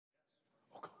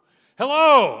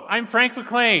Hello, I'm Frank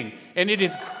McClain, and it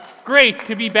is great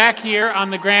to be back here on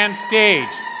the grand stage.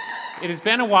 It has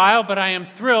been a while, but I am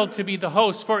thrilled to be the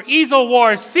host for Easel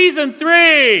Wars Season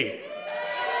 3!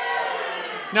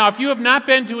 Now, if you have not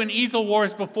been to an Easel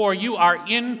Wars before, you are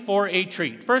in for a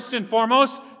treat. First and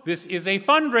foremost, this is a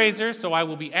fundraiser, so I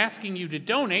will be asking you to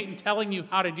donate and telling you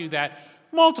how to do that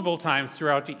multiple times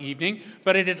throughout the evening,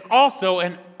 but it is also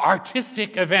an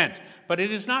artistic event. But it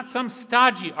is not some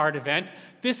stodgy art event.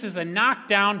 This is a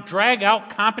knockdown,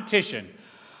 drag-out competition,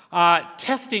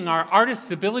 testing our artists'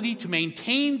 ability to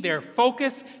maintain their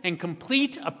focus and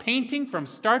complete a painting from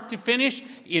start to finish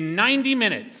in 90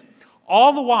 minutes,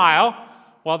 all the while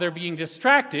they're being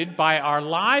distracted by our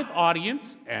live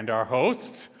audience and our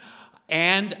hosts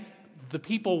and the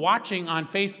people watching on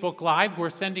Facebook Live who are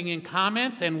sending in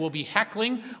comments and will be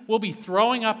heckling. We'll be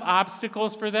throwing up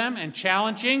obstacles for them and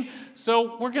challenging.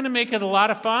 So we're going to make it a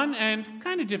lot of fun and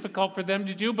kind of difficult for them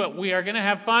to do, but we are going to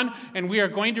have fun and we are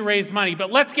going to raise money.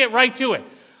 But let's get right to it.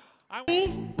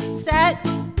 Set,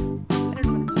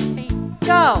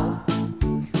 go.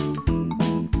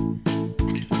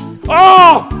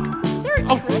 Oh! Is there a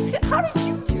trick? How did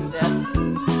you do this?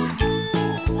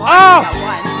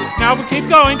 Oh! Now we keep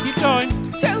going, keep going.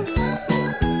 2.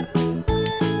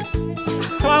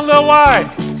 Come on, Lil Y.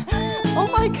 Oh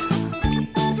my God.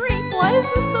 3. Why is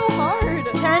this so hard?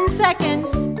 10 seconds.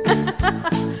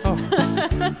 Oh.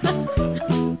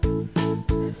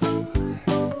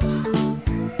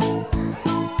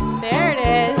 There it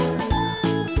is.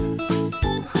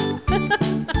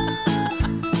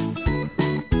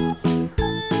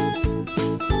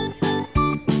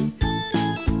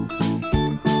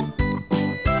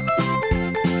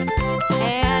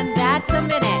 And that's a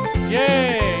minute.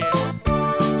 Yay!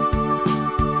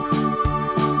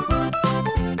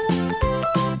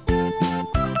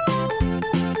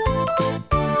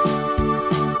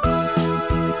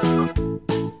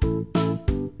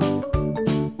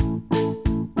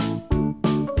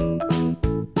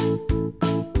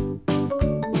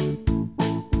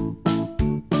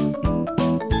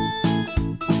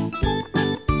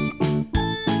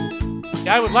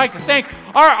 I would like to thank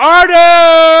our artists!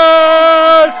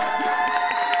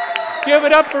 Give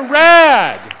it up for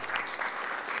RAD!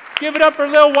 Give it up for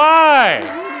Lil Y!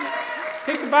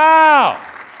 Take a bow!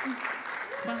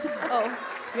 Oh.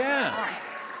 Yeah.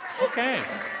 Okay.